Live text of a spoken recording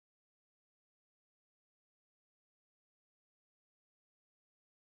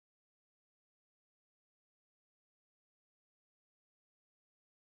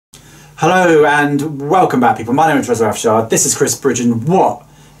Hello and welcome back, people. My name is Reza Afshar. This is Chris Bridge, and what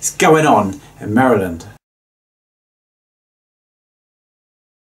is going on in Maryland?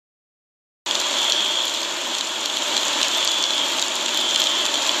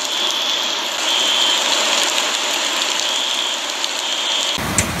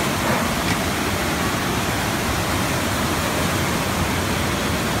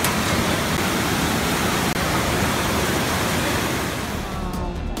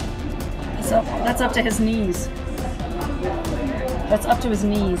 That's up to his knees. That's up to his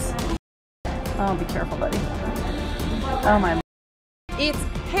knees. Oh, be careful, buddy. Oh my. It's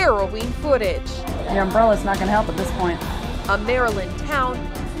harrowing footage. Your umbrella's not going to help at this point. A Maryland town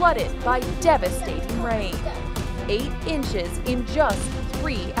flooded by devastating rain. 8 inches in just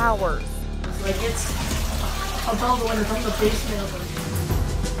 3 hours. Like it's above the window from the basement over.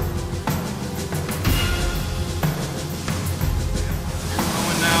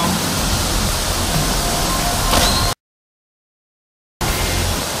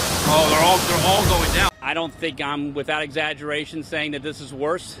 They're all going down. I don't think I'm, without exaggeration, saying that this is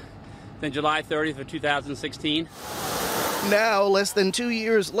worse than July 30th of 2016. Now, less than 2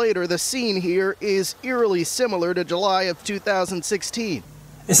 years later, the scene here is eerily similar to July of 2016.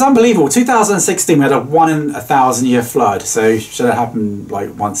 It's unbelievable. 2016 we had a 1 in 1,000 year flood, so should have happened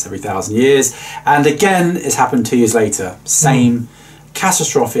like once every 1,000 years. And again, it's happened 2 years later. Same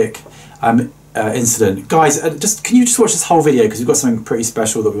catastrophic incident. Guys, can you just watch this whole video, because we've got something pretty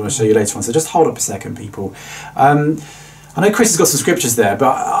special that we want to show you later on, so just hold up a second, people. I know Chris has got some scriptures there,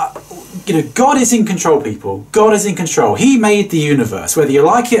 but you know, God is in control, people. God is in control. He made the universe, whether you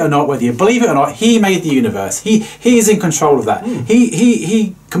like it or not, whether you believe it or not. He made the universe. He is in control of that.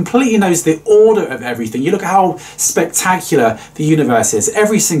 He completely knows the order of everything. You look at how spectacular the universe is.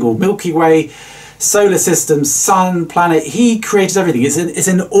 Every single Milky Way, solar system, sun, planet, he created everything. It's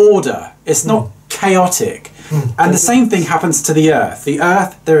in order. It's not chaotic. And the same thing happens to the earth. The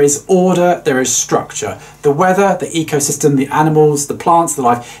earth, there is order, there is structure. The weather, the ecosystem, the animals, the plants, the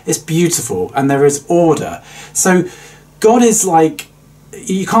life, it's beautiful, and there is order. So God is like,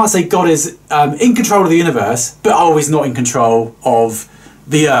 you can't say God is in control of the universe, but he's not in control of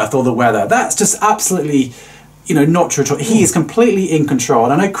the earth or the weather. That's just absolutely, you know, not true at all. He is completely in control,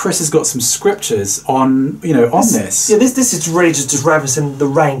 and I know Chris has got some scriptures on, you know, on this. Yeah, this is really just referencing the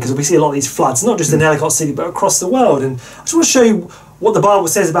rain, because we see a lot of these floods, not just in Ellicott City, but across the world. And I just want to show you what the Bible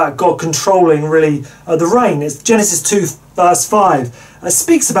says about God controlling really the rain. It's Genesis 2 verse 5. It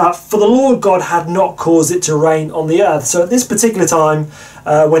speaks about, for the Lord God had not caused it to rain on the earth. So at this particular time,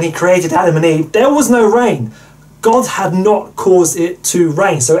 when he created Adam and Eve, there was no rain. God had not caused it to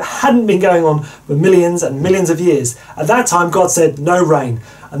rain, so it hadn't been going on for millions and millions of years. At that time, God said, no rain.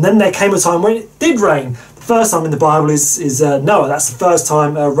 And then there came a time when it did rain. The first time in the Bible is Noah. That's the first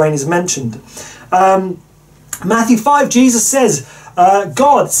time rain is mentioned. Matthew 5, Jesus says,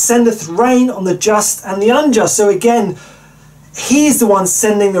 God sendeth rain on the just and the unjust. So again, he's the one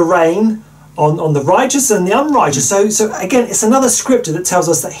sending the rain on the righteous and the unrighteous. So again, it's another scripture that tells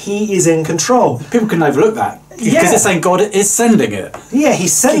us that he is in control. People can overlook that, because it's saying God is sending it. Yeah,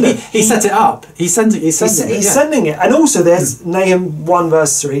 he's sending it. He set it up. He's sending it. He's sending it. And also there's Nahum 1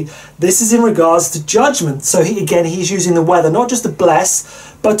 verse 3. This is in regards to judgment. So he's using the weather not just to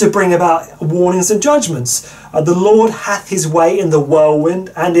bless, but to bring about warnings and judgments. The Lord hath his way in the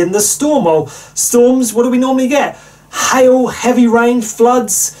whirlwind and in the storm. Well, storms, what do we normally get? Hail, heavy rain,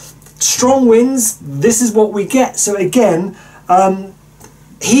 floods, strong winds. This is what we get. So again,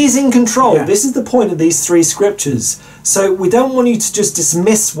 he's in control. Yeah. This is the point of these 3 scriptures. So we don't want you to just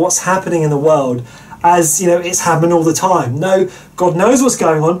dismiss what's happening in the world as, you know, it's happening all the time. No, God knows what's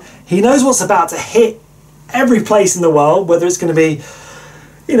going on. He knows what's about to hit every place in the world, whether it's going to be,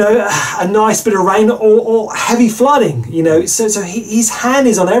 you know, a nice bit of rain or heavy flooding, you know. So his hand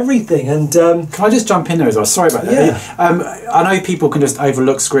is on everything. And can I just jump in there as well? Sorry about that. Yeah. I know people can just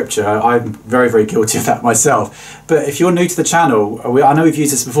overlook scripture. I'm very, very guilty of that myself. But if you're new to the channel, I know we've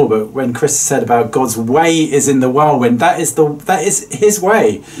used this before, but when Chris said about God's way is in the whirlwind, that is his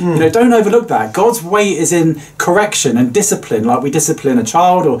way. You know, don't overlook that. God's way is in correction and discipline, like we discipline a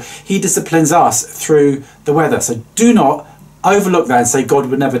child, or he disciplines us through the weather. So do not overlook that and say God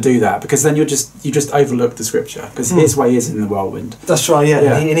would never do that, because then you just overlook the scripture, because his way is in the whirlwind. That's right,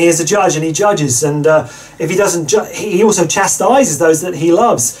 yeah. And he is a judge, and he judges, and if he doesn't he also chastises those that he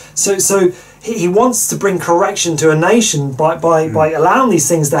loves. So he wants to bring correction to a nation by allowing these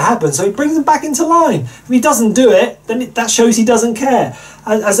things to happen. So he brings them back into line. If he doesn't do it, then that shows he doesn't care.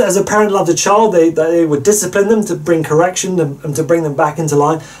 As a parent loved a child, they would discipline them to bring correction and to bring them back into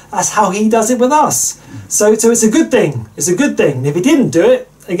line. That's how he does it with us. So it's a good thing. It's a good thing. If he didn't do it,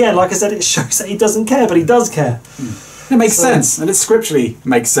 again, like I said, it shows that he doesn't care, but he does care. It makes sense, and it scripturally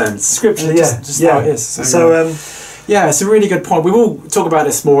makes sense. Scripturally, just how it is. Yeah, it's a really good point. We will talk about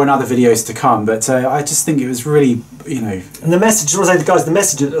this more in other videos to come, but I just think it was really, And the message, guys, the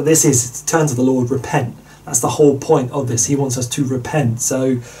message of this is turn to the Lord, repent. That's the whole point of this. He wants us to repent.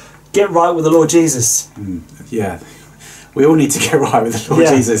 So get right with the Lord Jesus. Yeah, we all need to get right with the Lord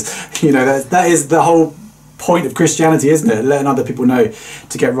Jesus. That is the whole point of Christianity, isn't it? Letting other people know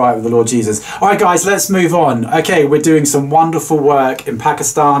to get right with the Lord Jesus. All right, guys, let's move on. Okay, we're doing some wonderful work in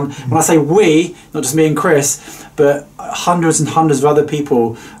Pakistan. When I say we, not just me and Chris, but hundreds and hundreds of other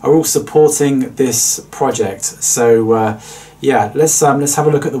people are all supporting this project. So yeah, let's have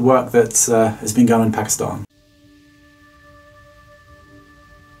a look at the work that has been going on in Pakistan.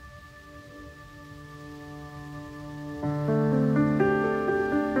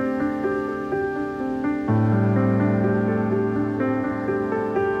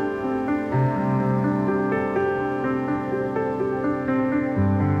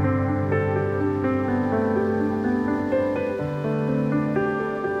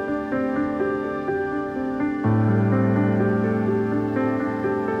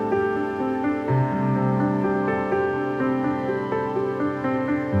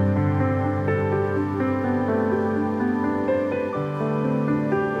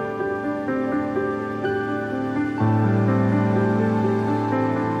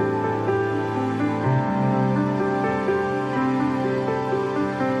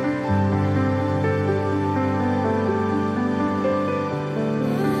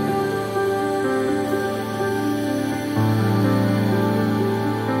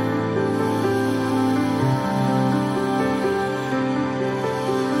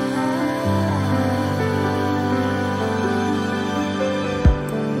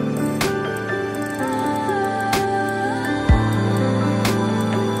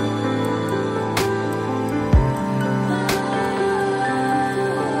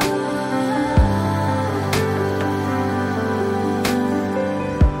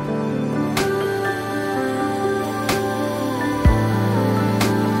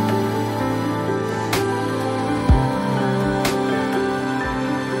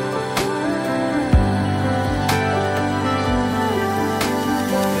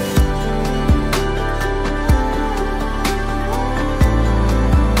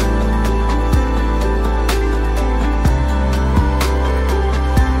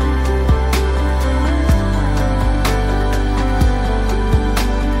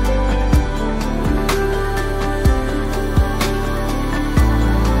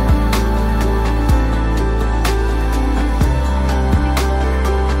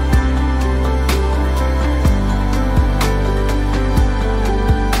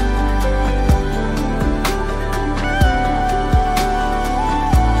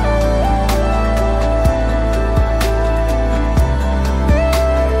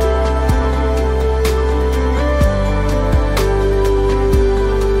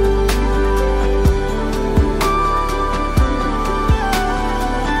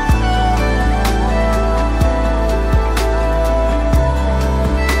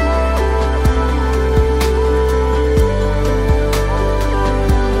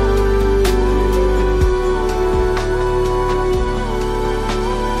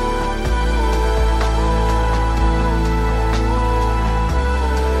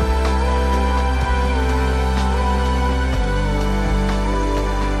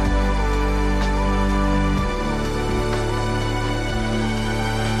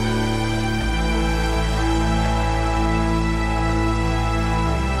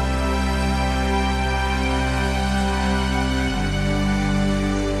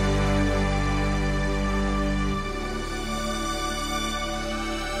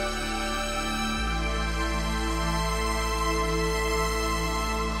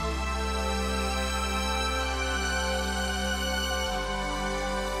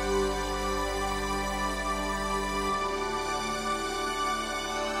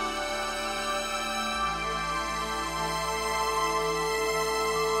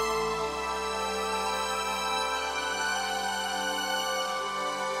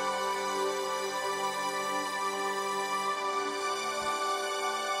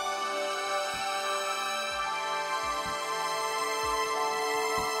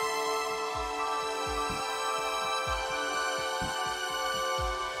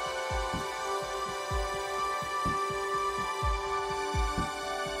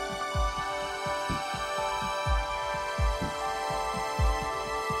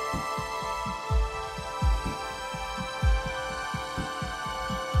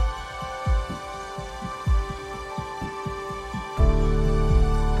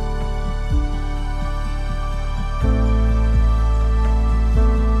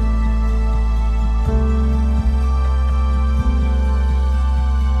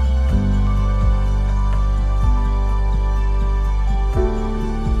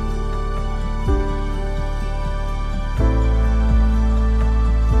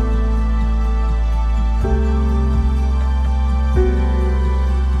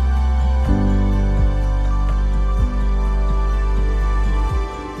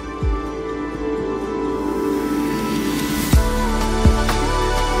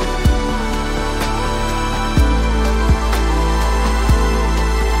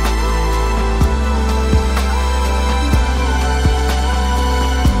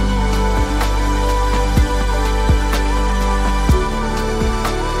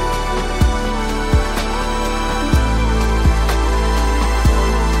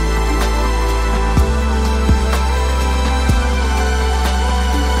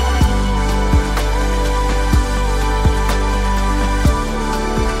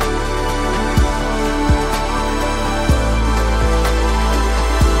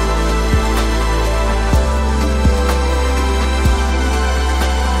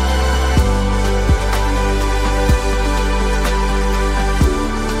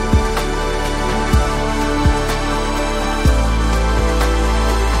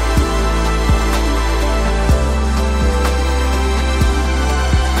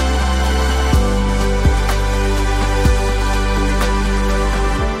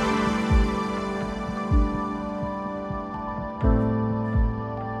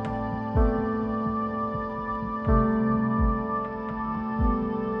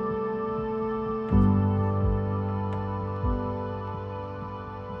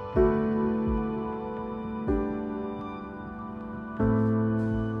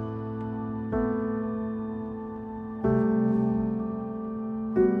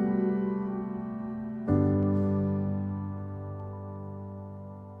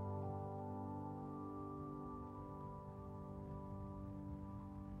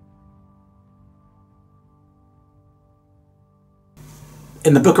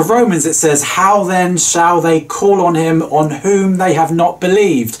 in the book of Romans it says, how then shall they call on him on whom they have not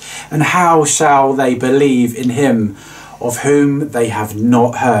believed? And how shall they believe in him of whom they have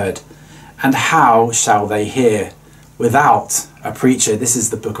not heard? And how shall they hear without a preacher? This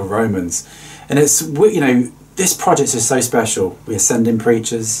is the book of Romans. And it's, you know, this project is so special. We're sending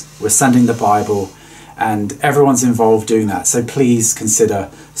preachers, we're sending the Bible, and everyone's involved doing that. So please consider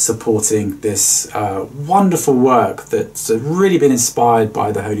supporting this wonderful work that's really been inspired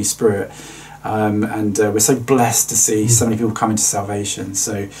by the Holy Spirit. And we're so blessed to see so many people come into salvation.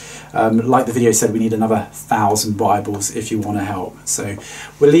 So like the video said, we need another 1,000 Bibles if you want to help. So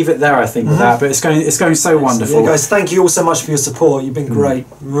we'll leave it there, I think, with that. But it's going so wonderful. Yeah, guys, thank you all so much for your support. You've been great.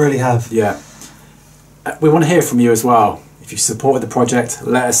 You really have. Yeah. We want to hear from you as well. If you've supported the project,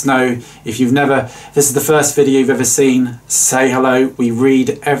 let us know. If this is the first video you've ever seen, say hello. We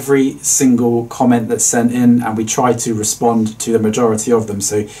read every single comment that's sent in, and we try to respond to the majority of them.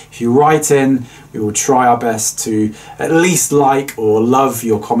 So if you write in, we will try our best to at least like or love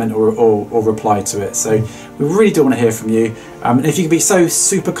your comment or reply to it. So we really do want to hear from you. And if you can be so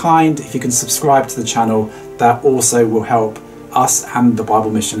super kind, if you can subscribe to the channel, that also will help us and the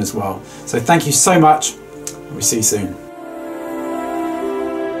Bible mission as well. So thank you so much. We'll see you soon.